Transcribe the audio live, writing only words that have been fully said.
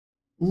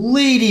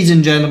Ladies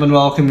and gentlemen,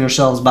 welcome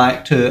yourselves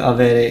back to a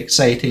very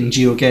exciting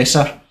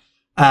Geoguessr.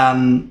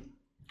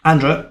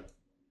 Andrew,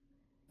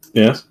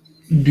 Yes,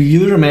 do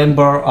you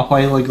remember a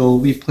while ago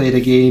we played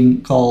a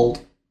game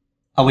called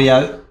A Way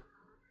Out?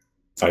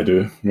 I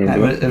do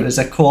remember It was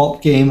a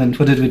co-op game, and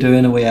what did we do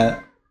in A Way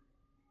Out?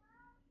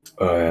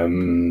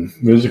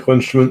 musical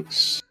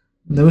instruments,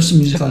 There was some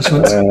musical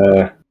instruments.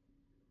 the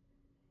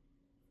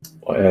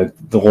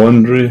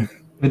laundry,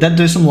 We did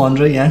do some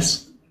laundry,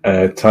 yes.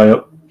 tie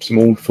up some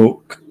old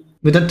folk,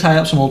 We did tie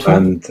up some old folk.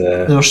 and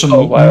There was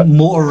some wow.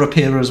 motor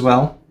repair as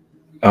well.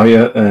 Oh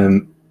yeah,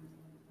 And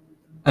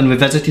we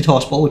visited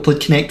hospital. We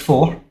played Connect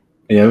 4.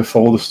 yeah, we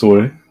follow the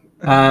story.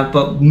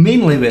 But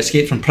mainly we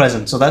escaped from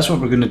prison, so that's what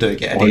we're going to do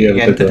again We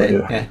did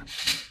today.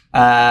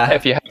 that,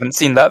 If you haven't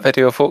seen that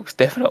video, folks,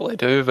 definitely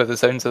do by the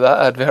sounds of that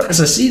advert. It's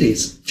a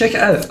series. Check it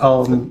out.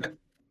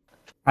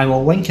 I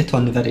will link it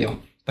on the video.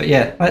 But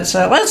yeah, let's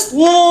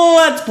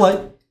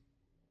play.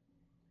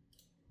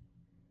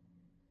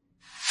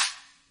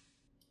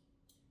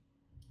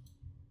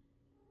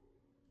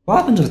 What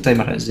happens if the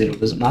timer hits 0?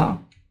 Does it matter?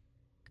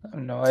 I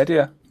have no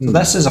idea. So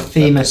this is a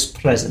famous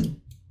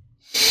prison.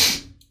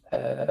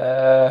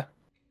 It's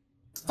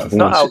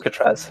not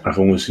Alcatraz. I've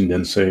only seen the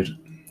inside.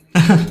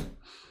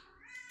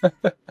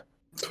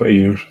 20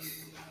 years.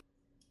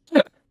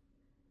 I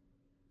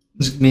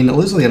mean, it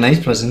looks like a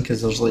nice prison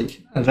because there's like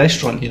a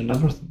restaurant here and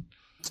everything.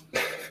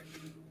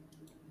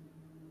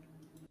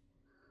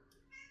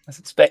 I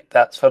suspect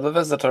that's for the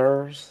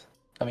visitors.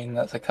 I mean,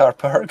 that's a car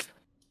park.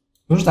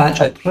 Where's the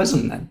actual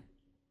prison then?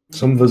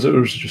 Some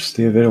visitors just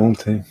stay a very long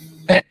time.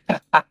 It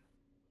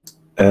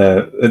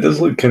does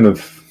look kind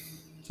of...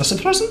 Is this a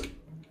prison?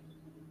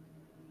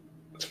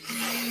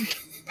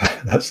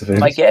 That's the thing.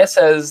 My guess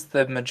is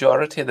the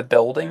majority of the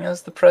building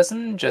is the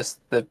prison, just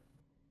the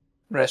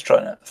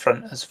restaurant at the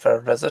front is for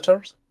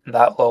visitors.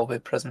 That will all be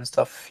prison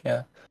stuff,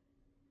 yeah.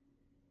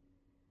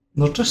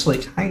 They're just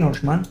like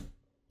hangars, man.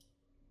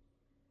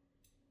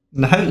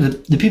 And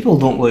the people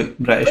don't look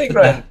British,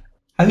 but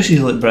the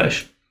houses look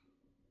British.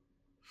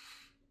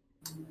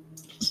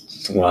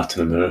 It's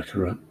Latin America,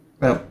 right?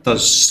 Well, it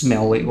does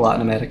smell like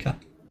Latin America.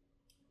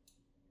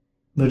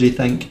 What do you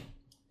think?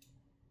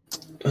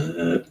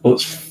 Well,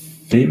 it's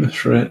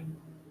famous, right?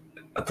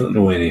 I don't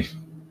know any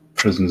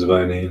prisons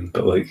by name,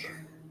 but like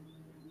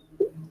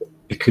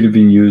it could have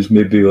been used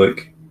maybe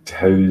like to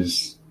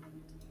house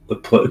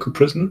like political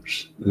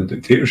prisoners in the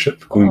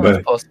dictatorship going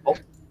by. Possible.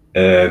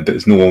 But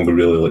it's no longer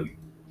really like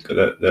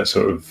got that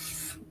sort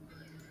of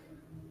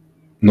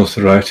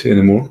notoriety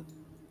anymore.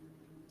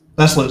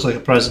 This looks like a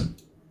prison.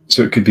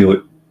 So it could be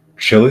like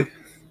Chile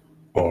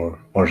or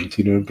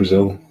Argentina,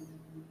 Brazil.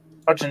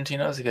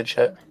 Argentina is a good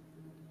shout.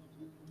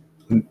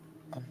 I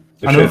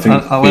know.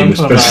 I learned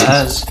where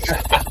that is.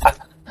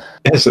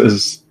 Yes, it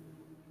is.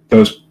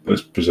 That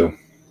was Brazil.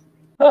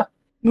 Huh.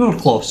 We were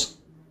close.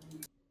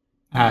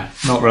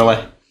 Not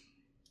really.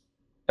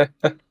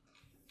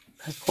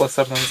 It's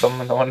closer than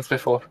some of the ones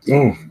before.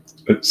 Oh,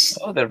 it's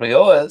Oh, there we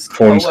go. It's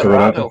Florence,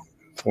 Colorado.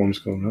 Florence,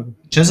 Colorado.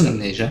 Which isn't in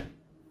Asia.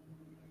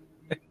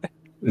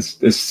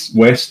 It's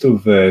west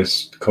of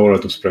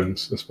Colorado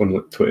Springs. It's one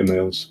like 20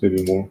 miles,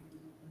 maybe more.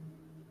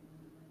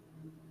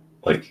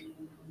 Like,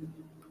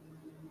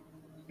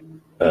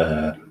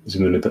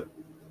 zoom in a bit.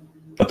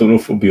 I don't know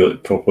if it'll be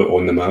like properly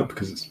on the map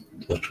because it's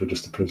literally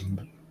just a prison,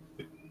 but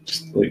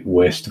just like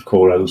west of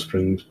Colorado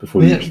Springs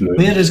before you reach the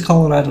mountains. Where is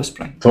Colorado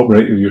Springs? Top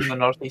right of your In the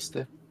northeast,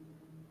 there.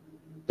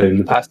 down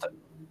the Past it.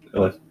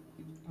 left.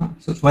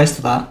 So it's west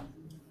of that.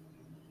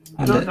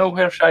 I don't know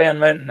where Cheyenne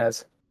Mountain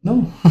is.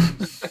 No.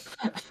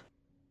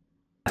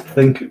 I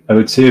think I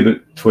would say about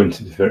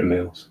 20 to 30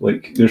 miles.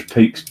 Like there's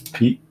Pikes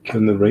Peak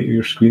on the right of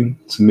your screen,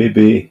 so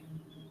maybe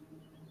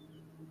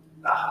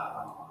at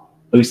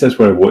least that's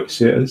where I want to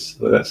say it is.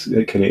 Like that's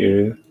that kind of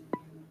area.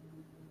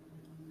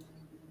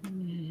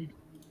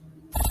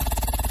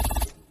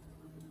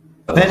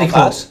 Very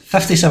close.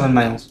 57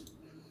 miles.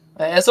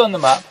 It is on the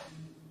map.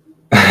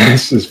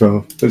 This as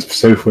well. It's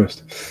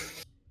southwest.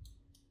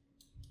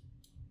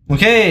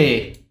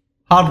 Okay.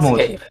 Hard mode.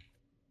 Cave.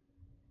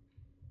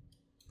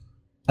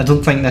 I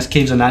don't think this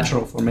cave's a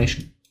natural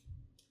formation.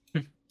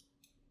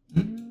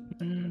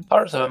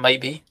 Parts of it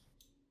might be.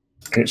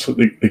 It's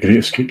like the Great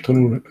Escape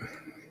Tunnel, right?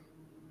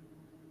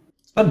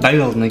 It's a bit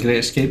bigger than the Great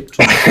Escape.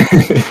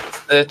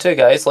 The two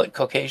guys look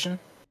Caucasian.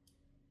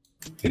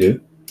 You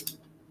do?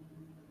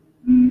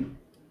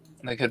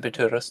 They could be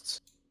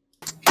tourists.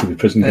 Could be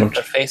prison Their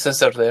guards.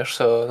 faces are there,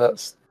 so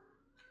that's...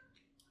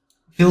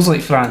 Feels like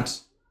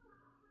France.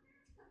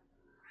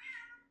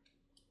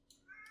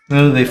 You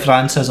know, the way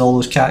France has all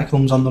those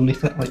catacombs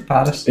underneath it, like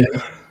Paris. Yeah.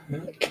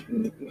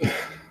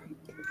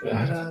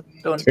 I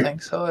don't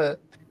think so.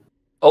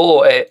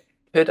 Oh, it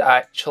could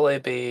actually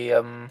be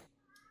one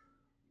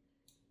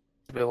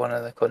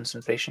of the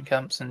concentration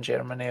camps in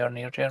Germany or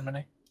near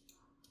Germany.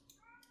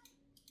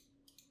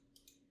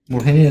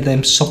 Were any of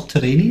them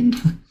subterranean?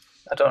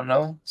 I don't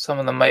know. Some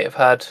of them might have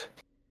had...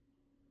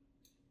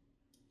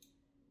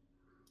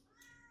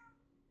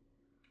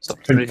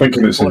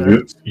 Thinking it's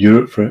in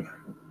Europe, right?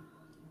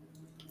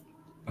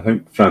 I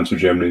think France or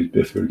Germany would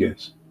be a fair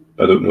guess.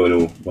 I don't really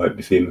know why it'd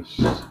be famous.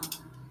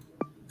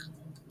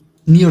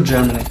 Near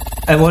Germany.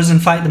 It was, in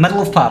fact, the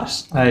middle of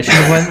Paris. I should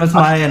have went with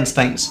my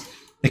instincts.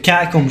 The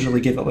catacombs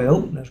really gave it away.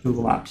 Oh, there's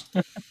Google Maps.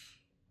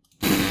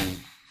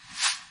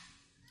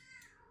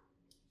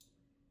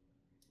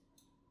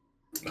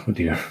 Oh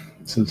dear,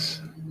 this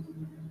is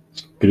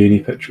a grainy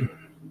picture.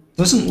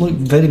 Doesn't look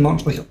very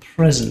much like a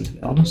prison, to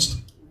be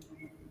honest.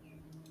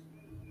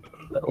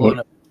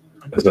 What?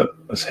 Is that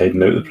us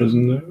heading out of the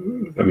prison now?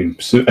 I mean,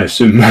 I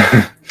assume.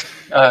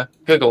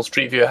 Google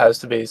Street View has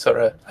to be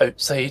sort of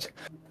outside.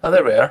 Oh,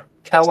 there we are.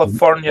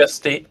 California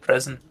State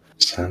Prison.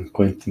 San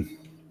Quentin.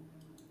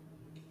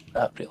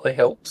 That really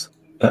helps.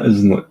 That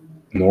is in like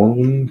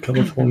Northern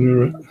California,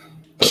 right?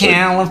 But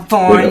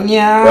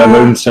California! Like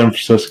around San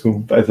Francisco,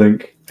 but I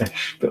think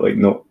ish, but like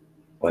not.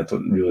 Well, I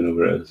don't really know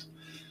where it is.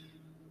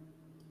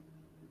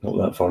 Not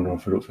that far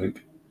north, I don't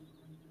think.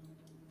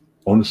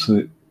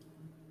 Honestly,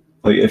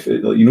 like if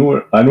it, like, you know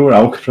where I know where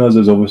Alcatraz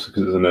is, obviously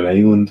because it's on an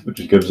island,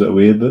 which gives it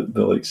away a bit.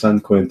 But like San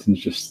Quentin's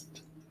just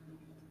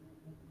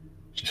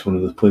one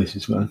of the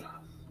places, man.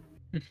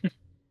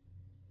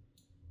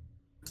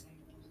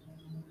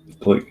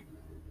 Like,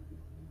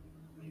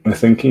 my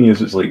thinking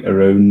is it's like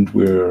around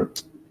where,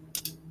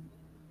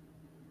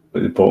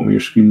 like the bottom of your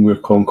screen, where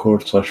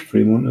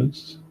Concord/Fremont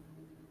is.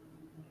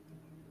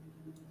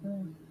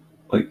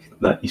 Like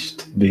that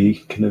East Bay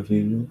kind of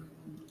area.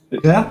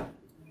 Yeah?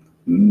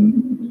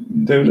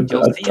 Down a bit.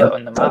 You'll see it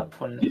on the map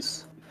when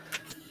it's...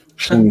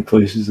 So many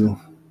places though.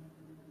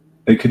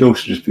 It could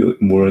also just be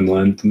like more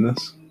inland than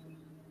this.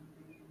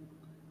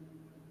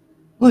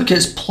 Look,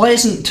 it's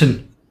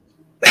Pleasanton.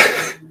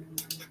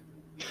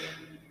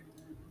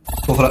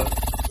 Go for it.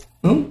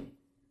 Oh,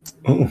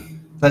 Oh,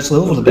 that's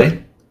over the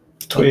bay.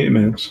 28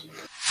 miles.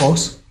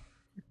 Close.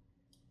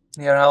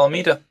 Near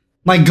Alameda.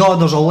 My god,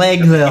 there's a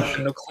leg there.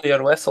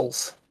 Nuclear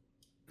vessels.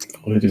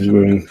 Lady's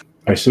wearing.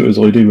 I saw it was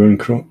a lady wearing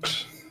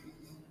Crocs.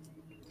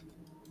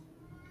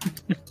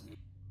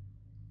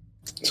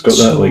 It's got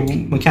that like.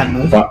 We can't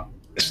move.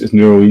 It's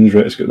New Orleans,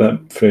 right? It's got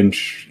that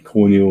French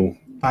colonial.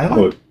 Thailand?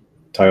 Oh,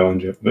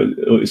 Thailand, yeah. But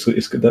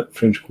it's got that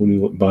French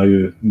colonial like,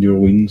 Bayou New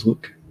Orleans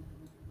look.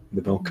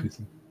 The balcony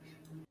thing.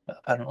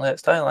 Apparently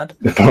it's Thailand.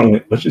 Apparently,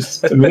 which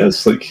is, I mean,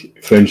 it's like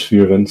French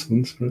sphere of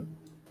influence, right?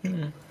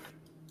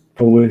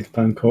 Probably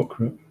Bangkok,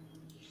 right?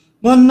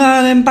 One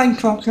night in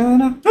Bangkok.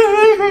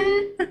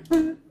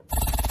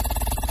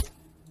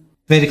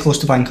 Very close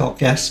to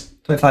Bangkok, yes.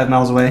 25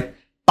 miles away.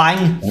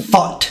 Bang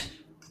Phut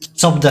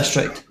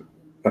sub-district.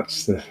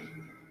 That's the...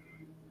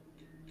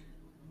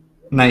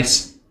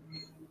 Nice.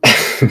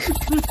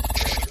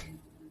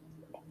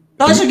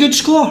 That's a good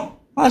score.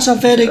 That's a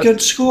very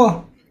good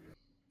score.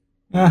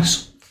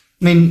 Yes.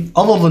 I mean,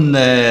 other than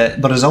the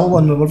Brazil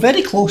one, we were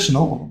very close in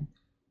all of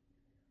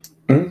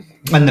them.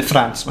 And the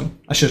France one.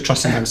 I should have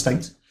trusted my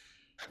instincts.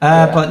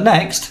 But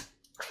next,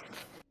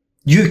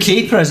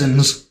 UK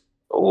prisons.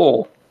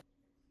 Oh.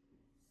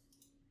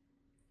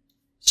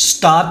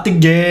 Start the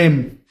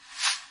game.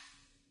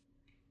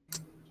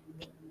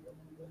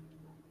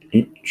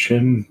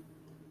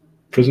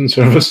 Prison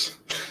service.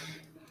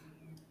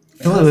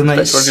 I feel like we might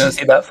We're going to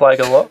see that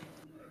flag a lot.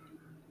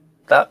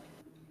 That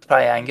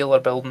triangular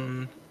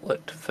building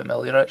looked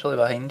familiar actually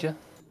behind you.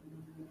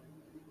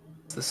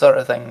 It's the sort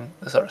of thing,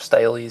 the sort of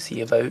style you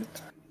see about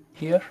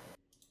here.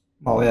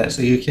 Oh yeah, it's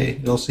the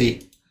UK. You'll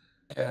see.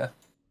 Yeah.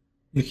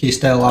 UK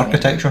style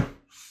architecture.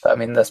 I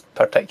mean, this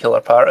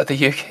particular part of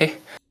the UK.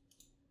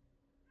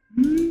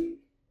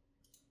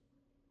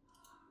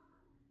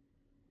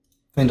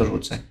 Finder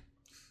would say.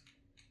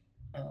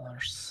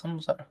 There's some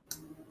sort of...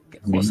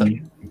 Get closer.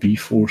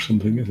 B4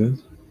 something it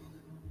is.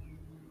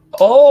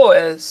 Oh,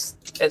 it's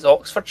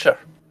Oxfordshire.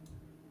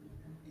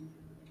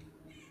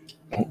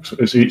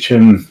 It's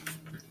HM.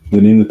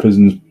 The name of the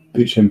prison's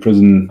HM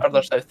Prison.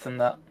 Further south than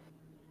that.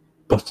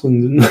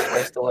 Butlin,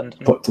 West of London.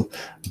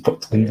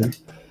 Butlin.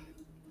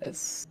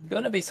 It's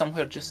going to be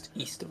somewhere just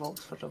east of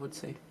Oxford, I would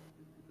say.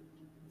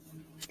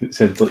 It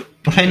said like.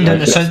 We're heading down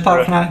to South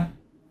Park now.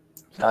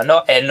 No,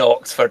 not in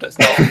Oxford, it's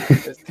not.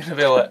 It's going to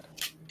be like...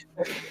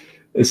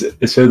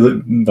 It said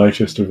like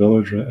Manchester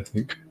Village, right? I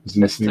think.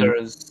 Chester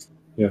is...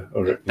 Yeah,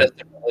 alright. Yeah.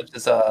 Chester Village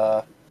is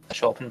a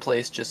shopping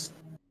place just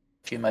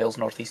a few miles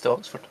northeast of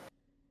Oxford.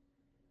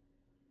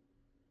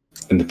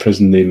 And the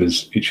prison name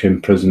is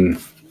HM Prison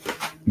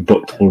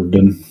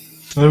Butlerden.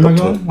 Where am I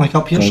going? Like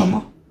up here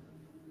somewhere?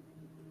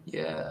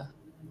 Yeah.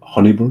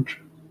 Honeybird.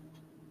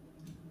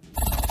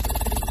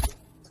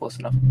 Close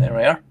enough. There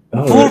we are.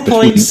 Oh, right,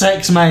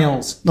 4.6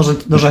 miles.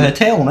 There's a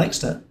hotel next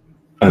to it. and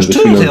There's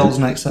two hotels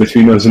next to it.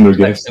 between us and our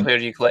guests. Where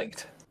you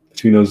clicked.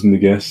 Between us and the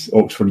guests,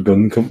 Oxford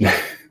Gun Company.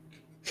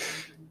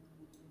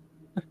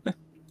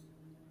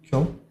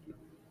 Cool.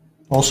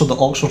 Also the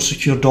Oxford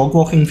Secure Dog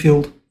Walking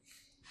Field.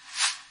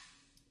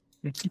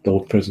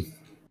 Dog prison.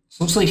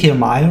 Looks like here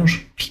Myers,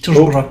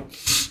 Peterborough.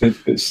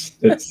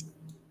 It's like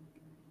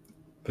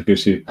I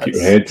say, It's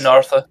Peterhead.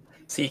 north of...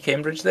 See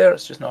Cambridge there?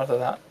 It's just north of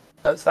that.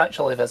 It's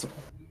actually visible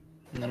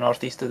in the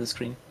northeast of the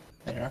screen.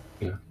 There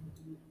you are.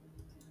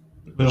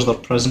 Where's their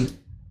prison?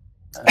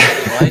 I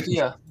have no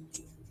idea.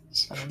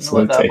 I don't know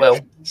it that well.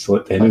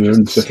 Select I've anywhere.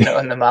 just seen it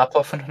on the map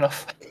often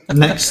enough.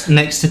 Next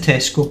to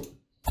Tesco.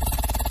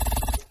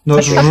 No,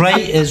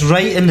 it's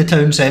right in the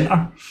town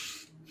centre.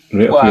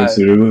 Right up against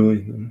the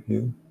railway line.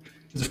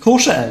 Yeah. Of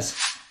course it is.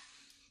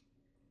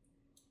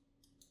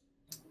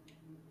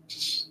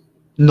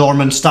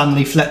 Norman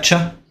Stanley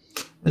Fletcher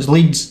is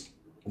Leeds.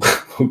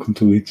 Welcome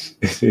to Leeds.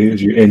 As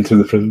you enter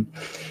the prison.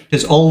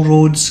 Because all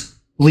roads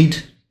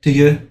lead to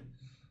you.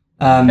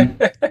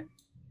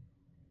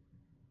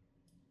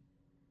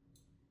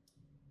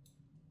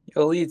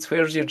 Yo, Leeds,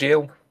 where's your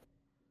jail?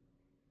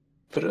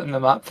 Put it on the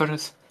map for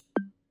us.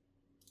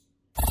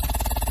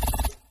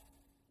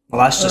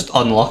 Well, that's just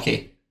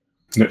unlucky.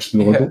 Next to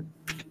the Lidl.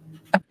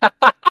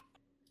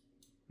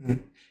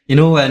 You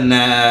know, in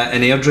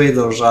Airdrie,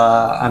 there's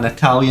an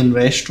Italian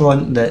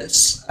restaurant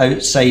that's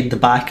outside the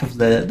back of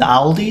the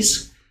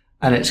Aldi's,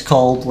 and it's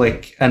called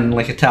in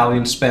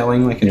Italian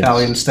spelling, yes.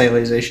 Italian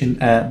stylization,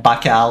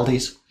 back at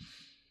Aldi's.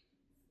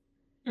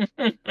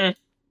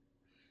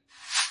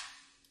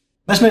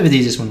 That's maybe the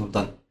easiest one we've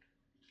done.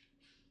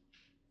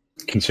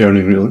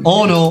 Concerning, really.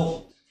 Oh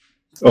no!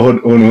 Oh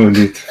no,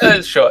 indeed.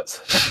 It's shots.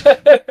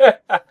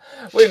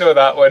 We know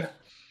that one.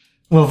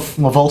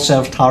 We've all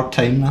served hard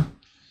time now.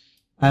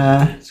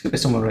 It's got to be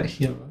somewhere right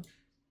here, right?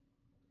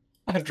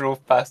 I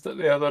drove past it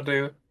the other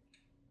day.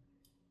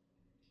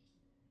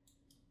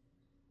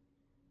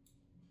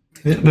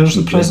 Where's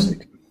the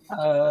prison?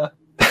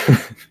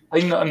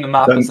 Finding it on the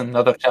map is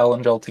another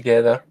challenge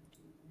altogether.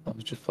 I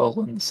was just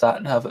following the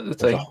sat nav at the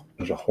time.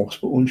 There's a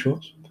hospital in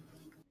Shorts.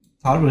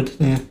 Hartwood,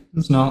 yeah.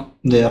 It's not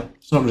there.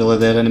 It's not really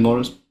there anymore.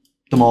 It's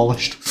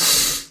demolished.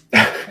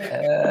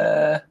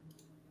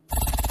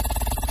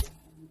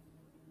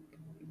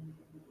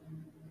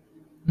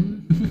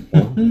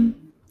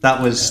 That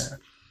was...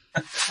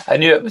 I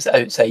knew it was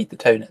outside the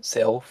town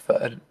itself,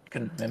 but I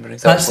couldn't remember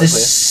exactly. That's the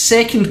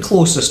second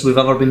closest we've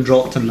ever been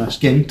dropped in this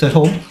game to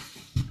home.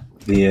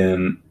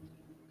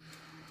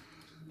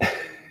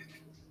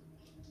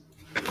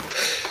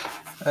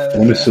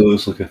 Honestly, it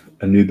looks like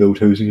a new build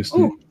housing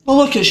estate. Oh,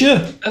 look, it's you.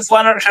 It's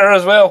Lanarkshire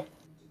as well.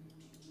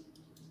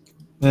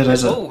 Where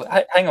is it? Oh,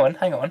 hang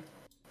on.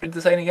 Read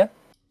the sign again.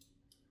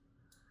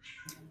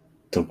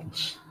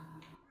 Douglas.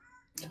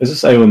 Is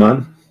this Isle of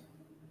Man?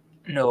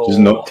 No. Which is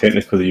not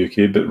technically the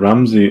UK, but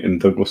Ramsey and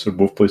Douglas are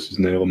both places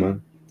in the Isle of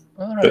Man.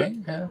 Alright,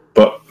 yeah.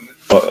 But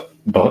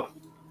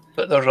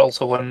there's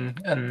also one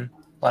in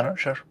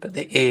Lanarkshire, but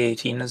the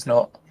A18 is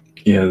not.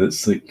 Yeah,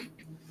 that's like...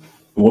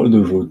 What are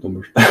those road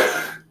numbers?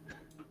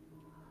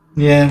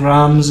 Yeah,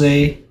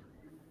 Ramsey,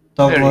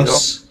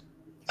 Douglas.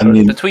 I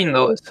mean, between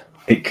those.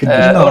 It could be.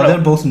 No,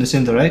 they're both in the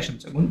same direction.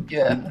 So it wouldn't.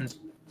 Yeah, and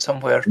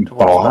somewhere towards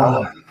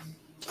Bala.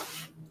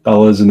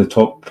 Bala's in the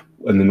top,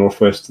 in the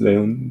northwest of the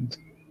island,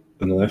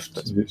 on the left.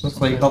 It's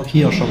like up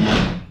here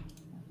somewhere.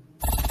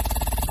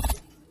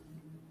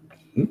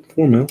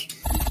 4 miles.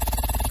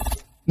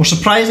 We're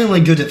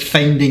surprisingly good at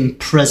finding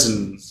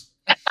prisons.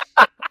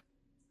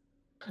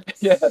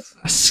 Yes.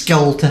 A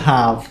skill to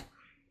have.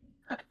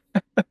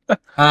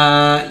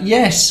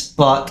 Yes,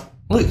 but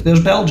look,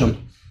 there's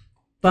Belgium.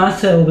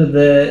 That'll be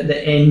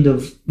the end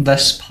of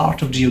this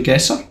part of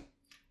Geoguessr.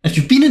 If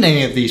you've been in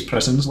any of these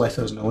prisons, let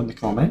us know in the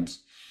comments.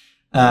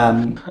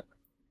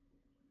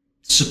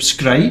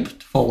 Subscribe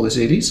to follow the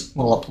series.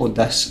 We'll upload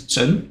this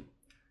soon.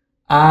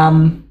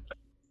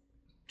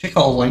 Check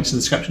out all the links in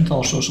the description to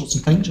our socials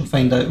and things. You'll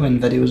find out when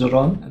videos are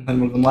on and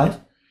when we're going live.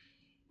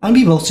 And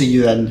we will see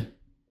you in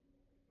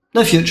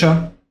the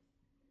future.